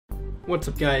What's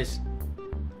up, guys?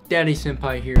 Daddy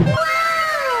Senpai here.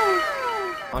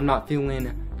 I'm not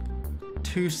feeling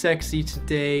too sexy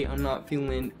today. I'm not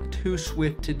feeling too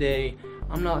swift today.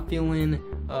 I'm not feeling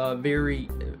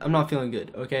I'm not feeling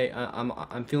good, okay?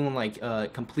 I'm feeling like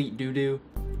complete doo-doo.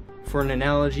 For an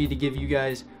analogy to give you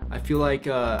guys, I feel like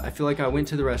I went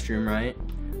to the restroom, right?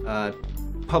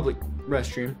 Public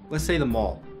restroom. Let's say the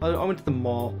mall. I went to the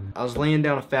mall. I was laying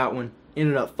down a fat one.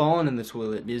 Ended up falling in the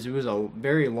toilet because it was a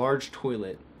very large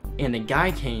toilet. And a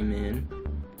guy came in,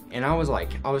 and I was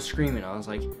screaming. I was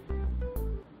like,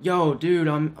 "Yo, dude,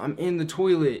 I'm in the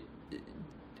toilet.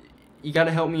 You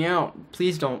gotta help me out.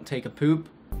 Please don't take a poop."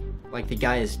 Like, the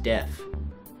guy is deaf.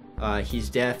 He's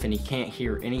deaf and he can't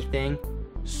hear anything.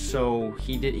 So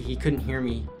he couldn't hear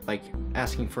me like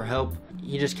asking for help.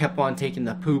 He just kept on taking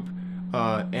the poop.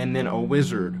 And then a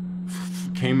wizard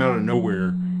came out of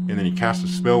nowhere, and then he cast a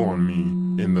spell on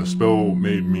me, and the spell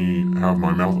made me have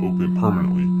my mouth open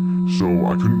permanently. So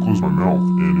I couldn't close my mouth,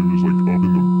 and it was like up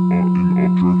in the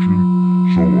up direction.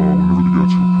 So whenever the guy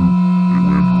took a poop, it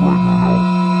landed right in my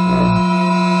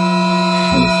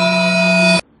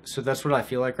mouth. So that's what I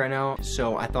feel like right now.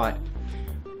 So I thought,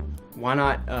 why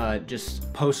not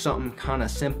just post something kind of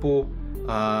simple?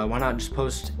 Why not just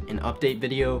post an update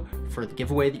video for the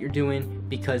giveaway that you're doing?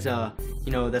 Because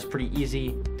you know, that's pretty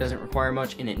easy, doesn't require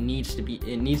much, and it needs to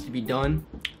be done.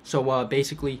 So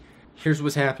basically, here's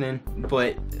what's happening.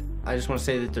 But I just want to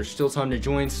say that there's still time to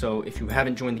join. So if you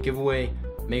haven't joined the giveaway,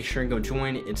 make sure and go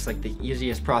join. It's like the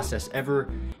easiest process ever,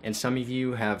 and some of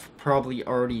you have probably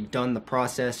already done the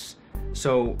process.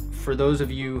 So for those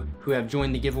of you who have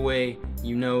joined the giveaway,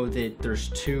 you know that there's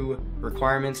 2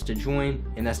 requirements to join,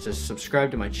 and that's to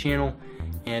subscribe to my channel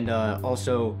and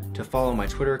also to follow my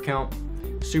Twitter account.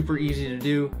 Super easy to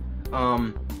do,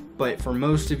 but for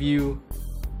most of you,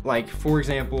 like for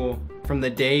example, from the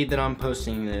day that I'm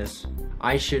posting this,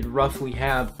 I should roughly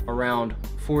have around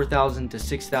 4,000 to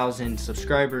 6,000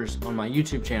 subscribers on my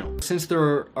YouTube channel. Since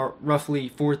there are roughly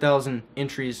 4,000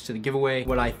 entries to the giveaway,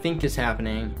 what I think is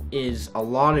happening is a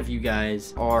lot of you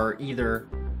guys are either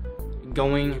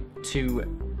going to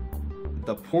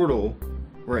the portal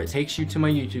where it takes you to my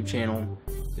YouTube channel,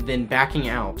 then backing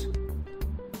out,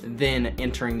 then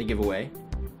entering the giveaway,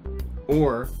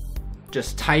 or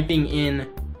just typing in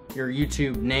your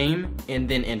YouTube name and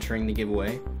then entering the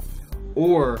giveaway,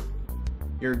 or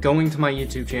you're going to my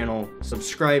YouTube channel,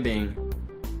 subscribing,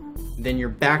 then you're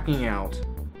backing out,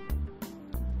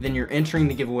 then you're entering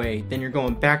the giveaway, then you're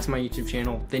going back to my YouTube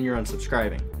channel, then you're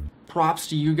unsubscribing. Props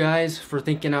to you guys for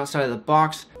thinking outside of the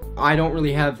box. I don't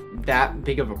really have that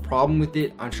big of a problem with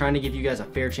it. I'm trying to give you guys a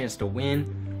fair chance to win.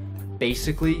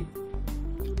 Basically,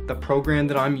 the program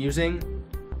that I'm using,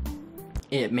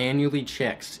 it manually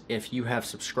checks if you have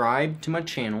subscribed to my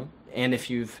channel and if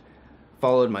you've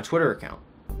followed my Twitter account.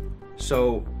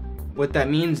 So what that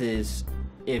means is,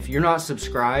 if you're not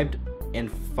subscribed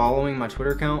and following my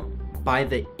Twitter account, by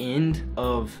the end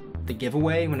of the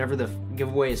giveaway, whenever the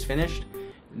giveaway is finished,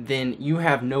 then you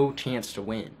have no chance to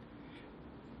win,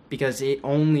 because it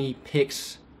only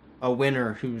picks a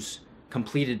winner who's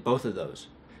completed both of those.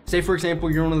 Say for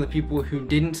example, you're one of the people who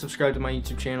didn't subscribe to my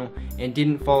YouTube channel and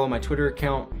didn't follow my Twitter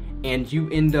account, and you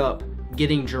end up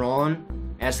getting drawn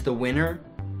as the winner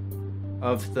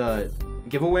of the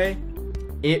giveaway.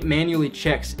 It manually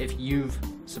checks if you've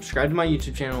subscribed to my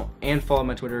YouTube channel and followed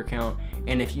my Twitter account,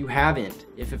 and if you haven't,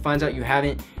 if it finds out you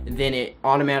haven't, then it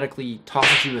automatically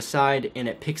tosses you aside and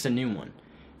it picks a new one.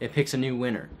 It picks a new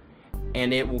winner,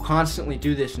 and it will constantly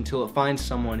do this until it finds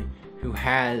someone who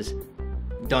has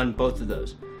done both of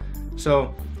those.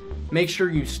 So make sure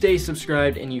you stay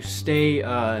subscribed and you stay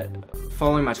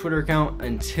following my Twitter account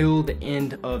until the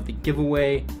end of the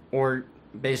giveaway, or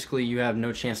basically you have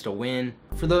no chance to win.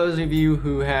 For those of you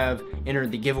who have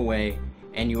entered the giveaway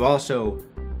and you also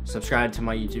subscribe to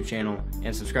my YouTube channel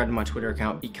and subscribe to my Twitter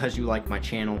account because you like my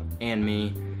channel and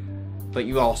me, but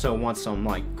you also want some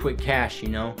like quick cash, you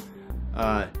know,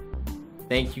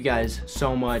 thank you guys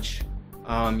so much.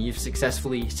 You've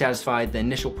successfully satisfied the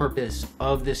initial purpose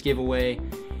of this giveaway.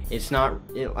 It's not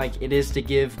like it is to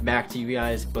give back to you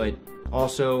guys, but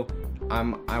also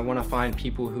I want to find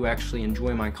people who actually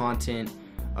enjoy my content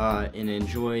and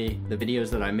enjoy the videos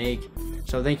that I make.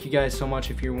 So thank you guys so much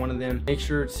if you're one of them. Make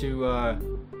sure to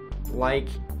like,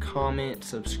 comment,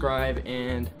 subscribe,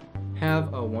 and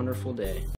have a wonderful day.